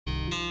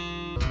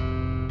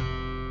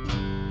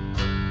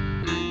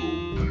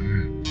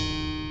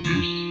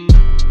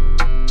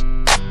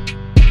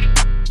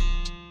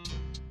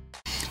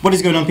What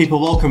is going on,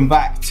 people? Welcome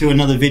back to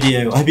another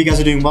video. I hope you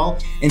guys are doing well.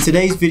 In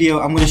today's video,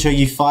 I'm going to show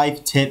you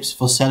 5 tips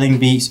for selling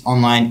beats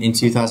online in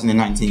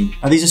 2019.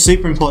 Now, these are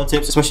super important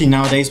tips, especially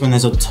nowadays when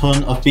there's a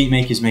ton of beat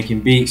makers making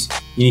beats.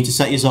 You need to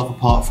set yourself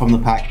apart from the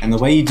pack, and the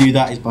way you do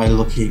that is by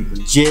looking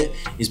legit,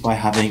 is by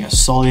having a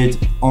solid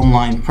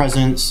online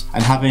presence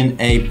and having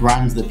a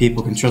brand that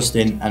people can trust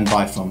in and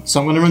buy from. So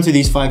I'm going to run through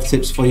these 5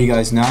 tips for you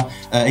guys now.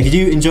 If you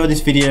do enjoy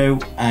this video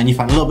and you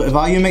find a little bit of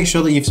value, make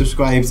sure that you've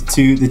subscribed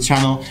to the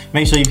channel.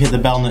 Make sure you've hit the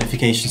bell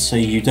notifications so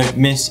you don't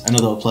miss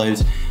another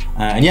upload.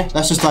 And yeah,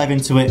 let's just dive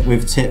into it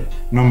with tip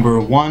number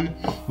 1,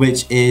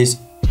 which is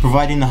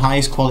providing the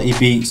highest quality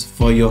beats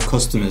for your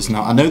customers.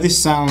 Now, I know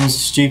this sounds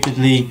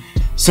stupidly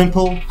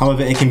simple,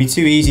 however, it can be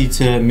too easy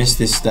to miss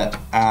this step.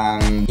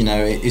 And you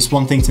know, it's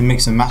one thing to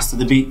mix and master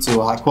the beat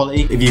to a high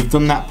quality. If you've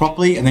done that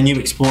properly and then you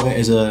export it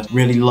as a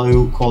really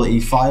low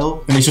quality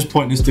file, then it's just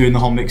pointless doing the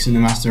whole mixing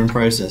and mastering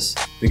process,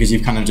 because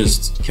you've kind of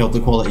just killed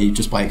the quality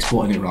just by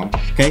exporting it wrong.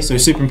 Okay, so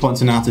it's super important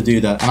to know how to do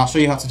that, and I'll show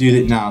you how to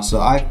do it now. So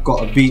I've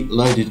got a beat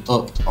loaded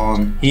up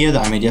on here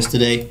that I made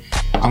yesterday.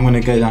 I'm going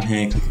to go down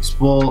here, click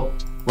export,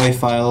 WAV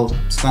file,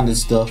 standard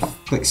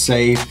stuff, click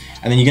save,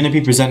 and then you're going to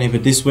be presented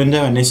with this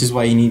window, and this is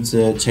where you need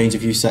to change a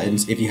few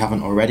settings if you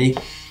haven't already.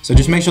 So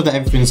just make sure that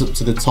everything's up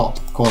to the top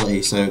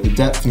quality. So the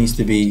depth needs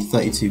to be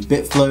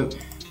 32-bit float,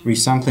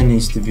 resampling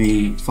needs to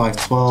be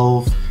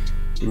 512,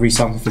 the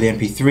resampling for the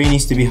MP3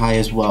 needs to be high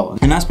as well.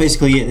 And that's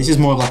basically it. This is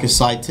more of like a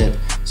side tip.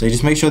 So you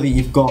just make sure that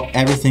you've got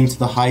everything to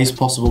the highest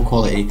possible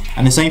quality,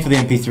 and the same for the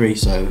MP3.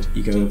 So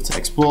you go over to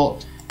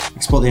export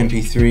the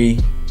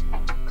MP3,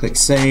 click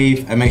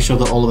save, and make sure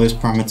that all of those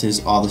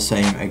parameters are the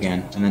same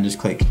again, and then just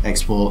click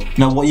export.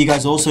 Now, what you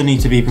guys also need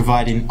to be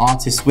providing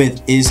artists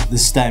with is the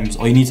stems,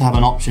 or you need to have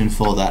an option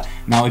for that.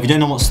 Now, if you don't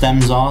know what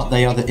stems are,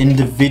 they are the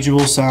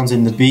individual sounds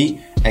in the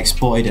beat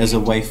exported as a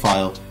WAV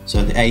file.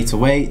 So the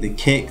 808, the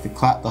kick, the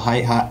clap, the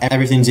hi-hat,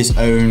 everything's its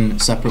own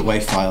separate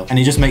WAV file, and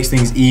it just makes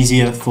things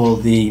easier for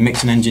the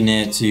mixing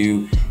engineer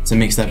to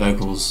mix their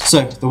vocals.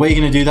 So the way you're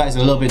going to do that is a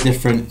little bit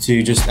different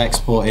to just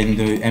exporting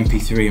the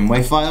MP3 and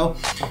WAV file.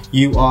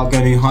 You are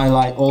going to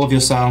highlight all of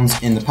your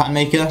sounds in the pattern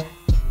maker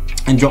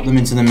and drop them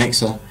into the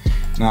mixer.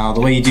 Now,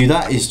 the way you do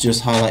that is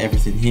just highlight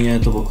everything here,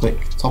 double click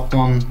top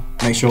one,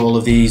 make sure all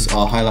of these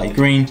are highlighted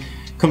green,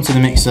 come to the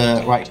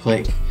mixer, right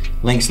click,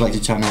 link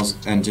selected channels,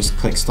 and just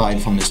click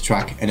starting from this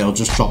track, and it'll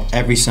just drop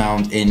every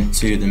sound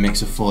into the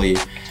mixer for you.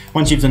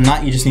 Once you've done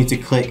that, you just need to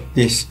click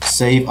this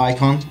save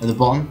icon at the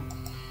bottom,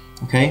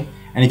 okay?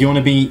 And if you want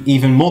to be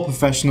even more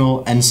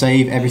professional and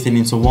save everything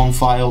into one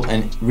file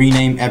and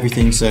rename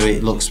everything so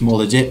it looks more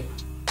legit,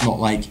 not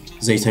like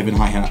Zaytoven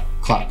hi-hat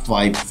clap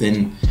vibe,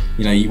 then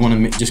you know, you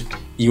want to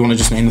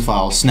just name the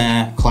file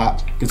snare,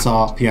 clap,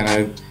 guitar,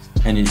 piano,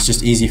 and it's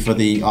just easy for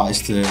the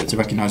artist to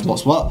recognize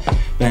what's what.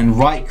 Then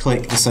right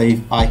click the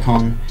save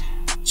icon,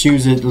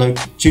 choose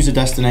a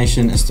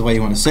destination as to where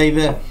you want to save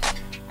it,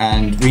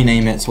 and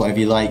rename it to whatever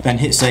you like. Then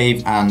hit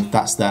save, and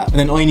that's that. And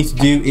then all you need to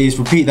do is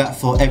repeat that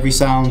for every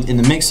sound in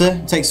the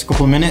mixer. It takes a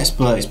couple of minutes,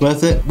 but it's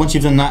worth it. Once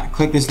you've done that,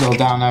 click this little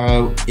down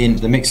arrow in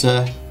the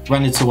mixer,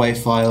 render to WAV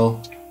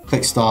file,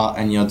 click start,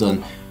 and you're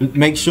done.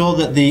 Make sure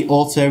that the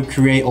auto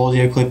create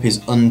audio clip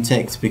is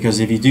unticked, because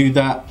if you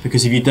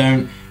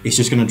don't, it's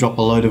just going to drop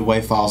a load of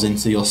WAV files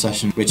into your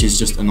session, which is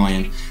just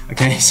annoying.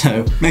 Okay,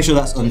 so make sure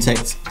that's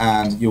unticked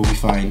and you'll be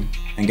fine,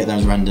 and get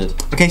those rendered.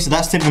 Okay, so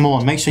that's tip number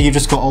 1. Make sure you've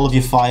just got all of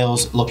your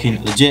files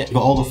looking legit. You've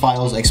got all the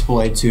files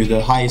exported to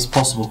the highest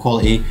possible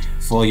quality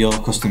for your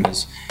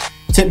customers.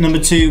 Tip number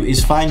 2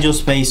 is find your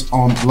space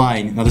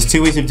online. Now, there's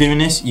 2 ways of doing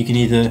this. You can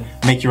either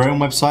make your own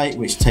website,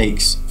 which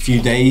takes a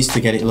few days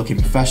to get it looking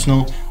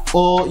professional,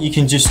 or you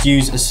can just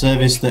use a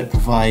service that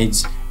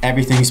provides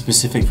everything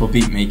specific for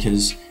beat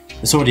makers.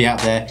 It's already out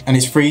there, and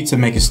it's free to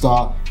make a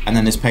start, and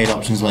then there's paid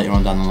options later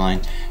on down the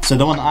line. So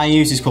the one I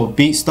use is called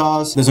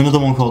BeatStars. There's another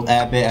one called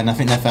Airbit, and I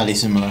think they're fairly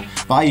similar,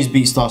 but I use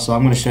BeatStars, so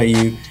I'm going to show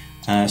you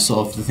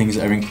sort of the things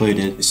that are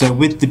included. So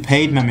with the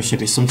paid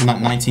membership, it's something like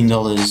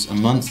 $19 a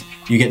month.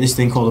 You get this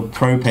thing called a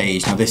pro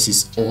page. Now, this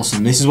is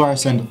awesome. This is where I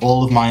send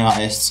all of my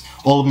artists,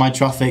 all of my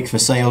traffic for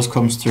sales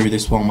comes through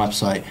this one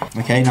website.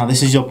 Okay, now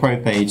this is your pro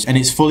page, and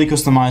it's fully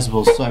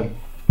customizable. So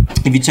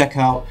if you check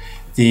out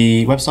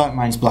the website,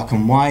 mine's black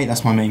and white,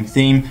 that's my main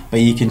theme, but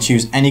you can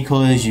choose any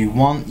colors you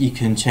want. You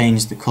can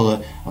change the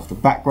color of the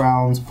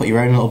background, put your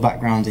own little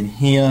background in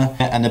here.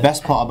 And the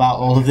best part about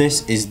all of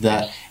this is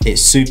that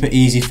it's super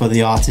easy for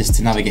the artist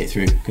to navigate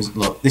through, because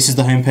look, this is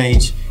the home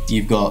page.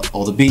 You've got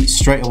all the beats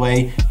straight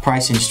away,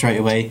 pricing straight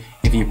away.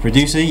 If you're a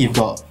producer, you've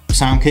got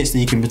sound kits that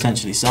you can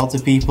potentially sell to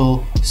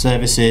people,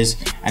 services,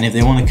 and if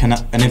they want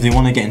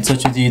to get in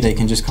touch with you, they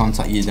can just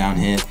contact you down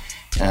here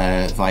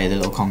via the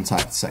little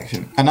contact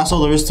section. And that's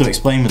all there is to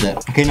explain with it.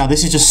 Okay, now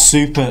this is just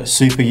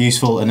super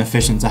useful and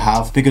efficient to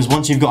have, because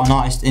once you've got an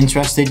artist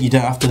interested, you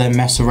don't have to then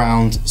mess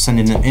around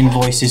sending them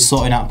invoices,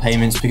 sorting out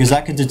payments, because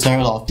that can deter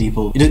a lot of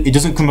people. It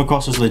doesn't come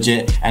across as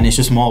legit, and it's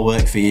just more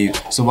work for you.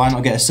 So why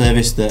not get a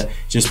service that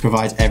just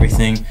provides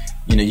everything?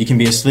 You know, you can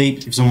be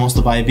asleep. If someone wants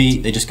to buy a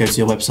beat, they just go to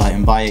your website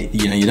and buy it.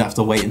 You know, you don't have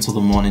to wait until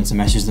the morning to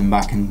message them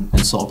back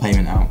and sort a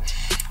payment out.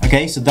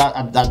 Okay, so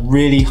I'd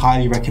really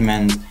highly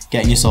recommend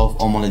getting yourself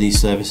on one of these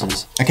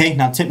services. Okay,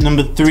 now tip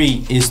number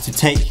 3 is to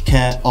take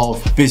care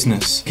of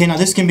business. Okay, now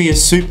this can be a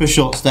super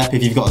short step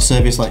if you've got a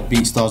service like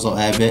BeatStars or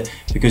Airbit,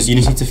 because you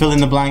just need to fill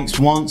in the blanks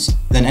once,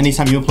 then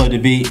anytime you upload a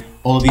beat,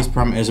 all of these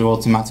parameters are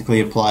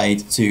automatically applied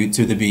to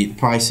the beat, the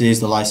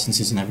prices, the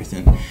licenses and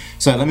everything.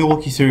 So let me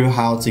walk you through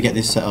how to get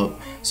this set up.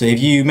 So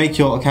if you make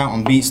your account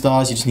on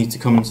BeatStars, you just need to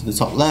come into the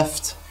top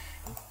left,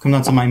 come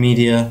down to My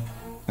Media,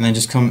 and then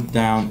just come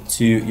down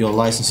to your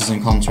licenses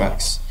and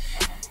contracts.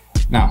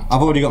 Now,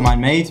 I've already got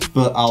mine made,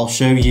 but I'll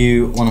show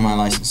you one of my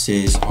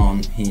licenses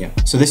on here.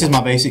 So this is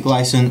my basic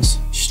license,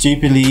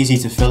 stupidly easy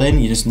to fill in.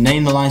 You just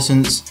name the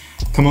license,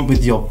 come up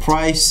with your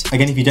price.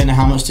 Again, if you don't know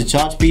how much to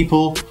charge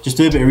people, just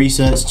do a bit of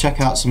research,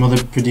 check out some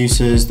other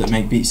producers that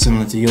make beats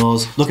similar to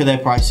yours, look at their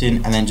pricing,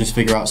 and then just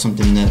figure out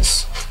something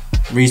that's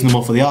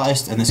reasonable for the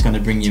artist and that's going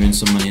to bring you in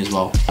some money as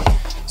well.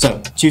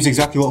 So choose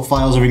exactly what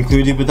files are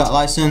included with that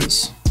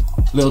license,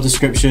 little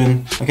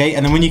description, okay,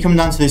 and then when you come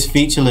down to this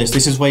feature list,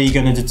 this is where you're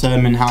going to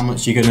determine how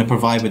much you're going to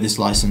provide with this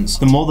license.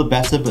 The more the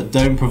better, but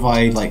don't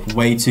provide like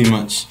way too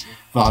much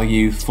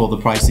value for the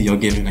price that you're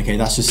giving, okay,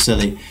 that's just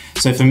silly.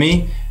 So for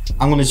me,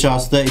 I'm going to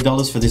charge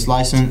 $30 for this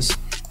license.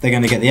 They're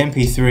going to get the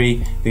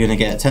MP3, they're going to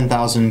get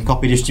 10,000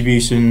 copy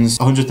distributions,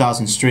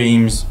 100,000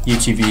 streams,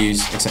 YouTube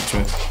views,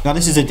 etc. Now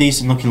this is a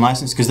decent looking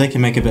license because they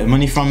can make a bit of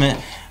money from it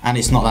and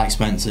it's not that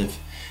expensive.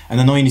 And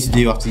then all you need to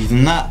do after you've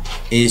done that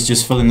is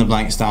just fill in the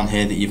blanks down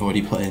here that you've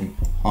already put in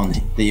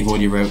that you've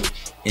already wrote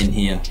in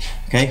here.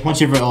 Okay,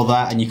 once you've wrote all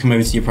that and you come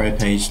over to your pro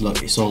page,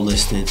 look, it's all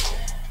listed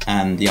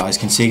and the artists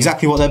can see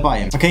exactly what they're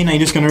buying. Okay, now you're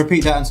just going to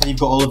repeat that until you've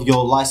got all of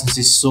your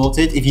licenses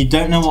sorted. If you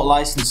don't know what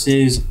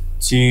licenses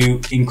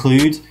to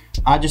include,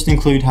 I just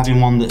include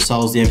having one that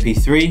sells the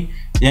MP3,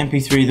 the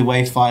MP3, the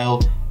WAV file,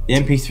 the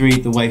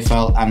MP3, the WAV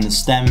file, and the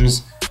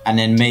stems, and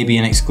then maybe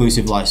an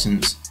exclusive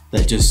license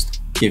that just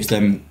gives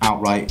them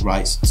outright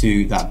rights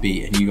to that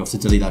beat, and you have to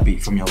delete that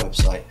beat from your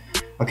website.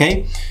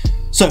 Okay,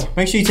 so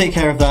make sure you take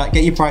care of that,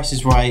 get your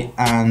prices right,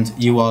 and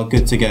you are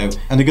good to go.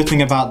 And the good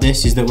thing about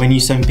this is that when you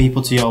send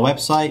people to your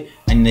website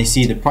and they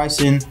see the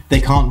pricing, they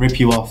can't rip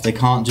you off. They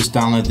can't just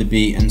download the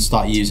beat and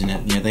start using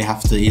it. You know, they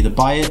have to either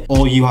buy it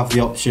or you have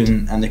the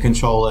option and the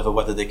control over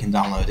whether they can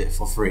download it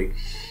for free.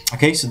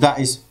 Okay, so that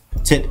is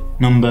tip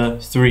number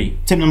 3.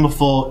 Tip number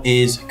 4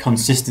 is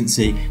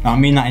consistency. Now I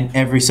mean that in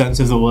every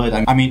sense of the word.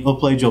 I mean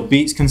upload your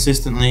beats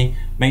consistently,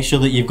 make sure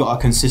that you've got a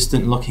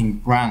consistent looking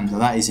brand.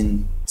 That is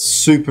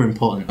super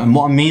important. And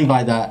what I mean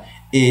by that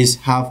is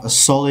have a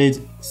solid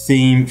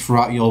theme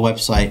throughout your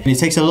website. And it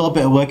takes a little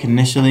bit of work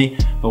initially,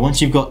 but once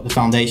you've got the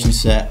foundation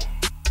set,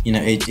 you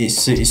know, it's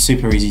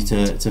super easy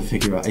to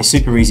figure out. It's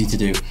super easy to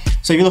do.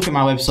 So if you look at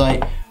my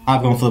website,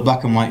 I've gone for the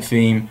black and white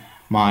theme.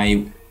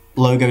 My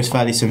logo is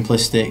fairly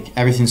simplistic,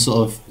 everything's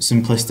sort of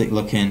simplistic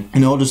looking,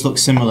 and it all just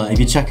looks similar. If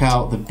you check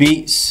out the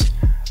beats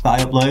that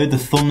I upload, the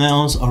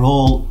thumbnails are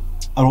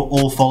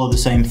all follow the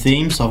same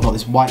theme. So I've got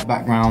this white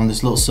background,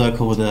 this little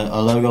circle with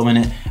a logo in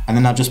it, and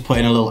then I've just put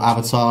in a little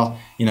avatar,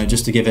 you know,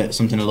 just to give it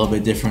something a little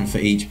bit different for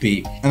each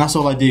beat. And that's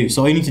all I do.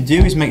 So all you need to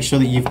do is make sure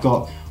that you've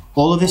got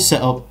all of this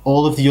set up,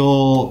 all of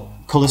your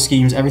color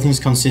schemes, everything's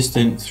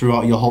consistent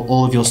throughout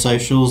all of your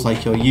socials,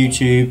 like your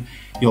YouTube,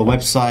 your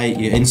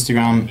website, your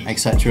Instagram,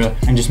 etc.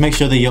 And just make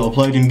sure that you're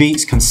uploading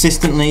beats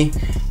consistently,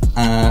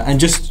 and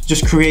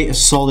just create a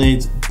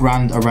solid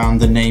brand around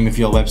the name of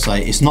your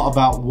website. It's not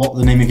about what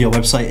the name of your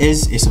website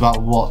is, it's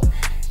about what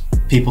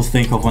people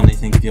think of when they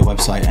think of your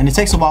website. And it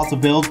takes a while to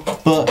build,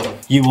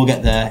 but you will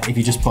get there if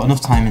you just put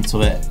enough time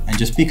into it and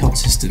just be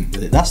consistent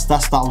with it. That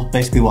was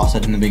basically what I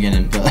said in the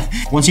beginning. But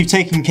once you've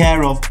taken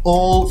care of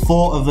all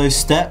 4 of those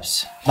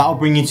steps, that'll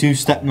bring you to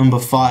step number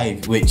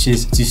 5, which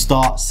is to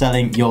start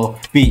selling your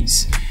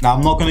beats. Now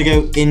I'm not going to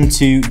go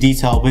into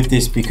detail with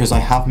this because I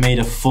have made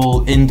a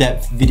full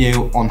in-depth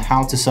video on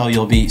how to sell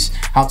your beats,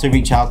 how to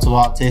reach out to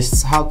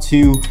artists, how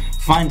to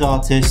find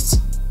artists,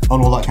 on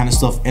all that kind of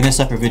stuff in a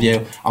separate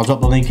video. I'll drop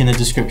the link in the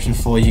description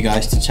for you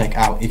guys to check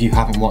out if you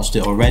haven't watched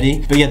it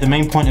already. But yeah, the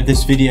main point of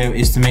this video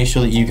is to make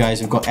sure that you guys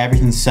have got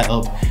everything set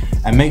up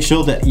and make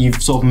sure that you've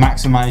sort of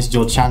maximized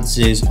your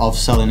chances of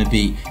selling a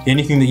beat. The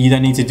only thing that you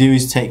then need to do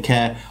is take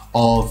care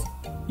of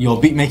your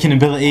beat making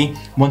ability.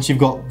 Once you've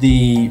got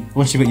your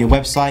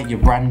website, your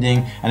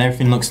branding, and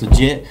everything looks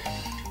legit,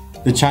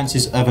 the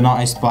chances of an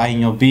artist buying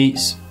your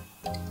beats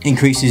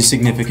increases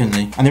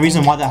significantly. And the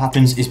reason why that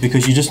happens is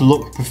because you just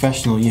look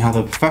professional. You have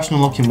a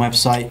professional looking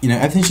website, you know,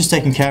 everything's just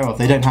taken care of.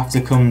 They don't have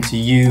to come to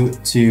you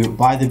to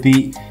buy the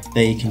beat.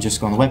 They can just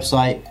go on the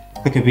website,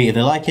 click a beat, if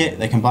they like it,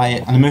 they can buy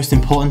it. And the most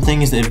important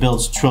thing is that it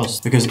builds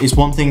trust, because it's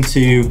one thing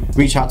to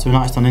reach out to an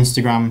artist on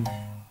Instagram,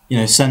 you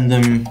know, send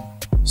them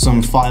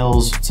some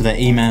files to their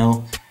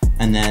email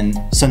and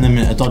then send them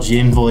a dodgy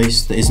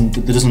invoice that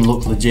doesn't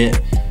look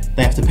legit.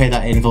 They have to pay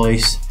that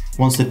invoice.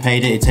 Once they've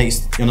paid it, it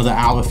takes another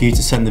hour for you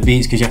to send the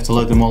beats because you have to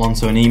load them all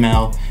onto an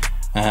email.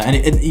 and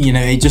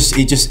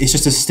it's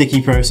just a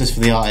sticky process for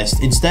the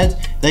artist. Instead,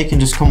 they can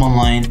just come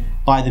online,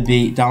 buy the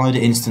beat, download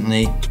it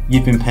instantly.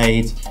 You've been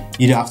paid.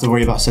 You don't have to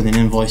worry about sending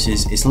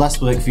invoices. It's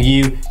less work for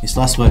you. It's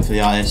less work for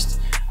the artist,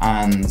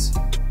 and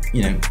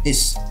you know,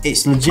 it's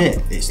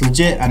legit. It's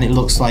legit, and it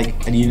looks like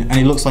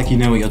you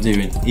know what you're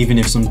doing, even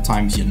if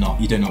sometimes you're not.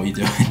 You don't know what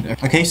you're doing.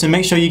 Okay, so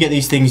make sure you get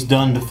these things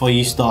done before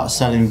you start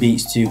selling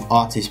beats to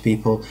artist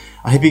people.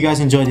 I hope you guys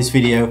enjoyed this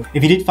video.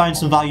 If you did find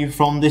some value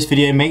from this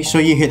video, make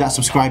sure you hit that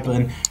subscribe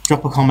button,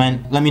 drop a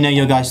comment, let me know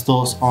your guys'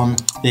 thoughts on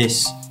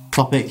this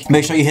topic.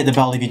 Make sure you hit the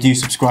bell if you do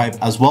subscribe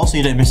as well, so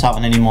you don't miss out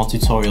on any more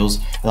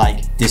tutorials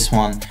like this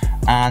one.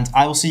 And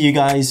I will see you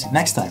guys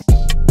next time.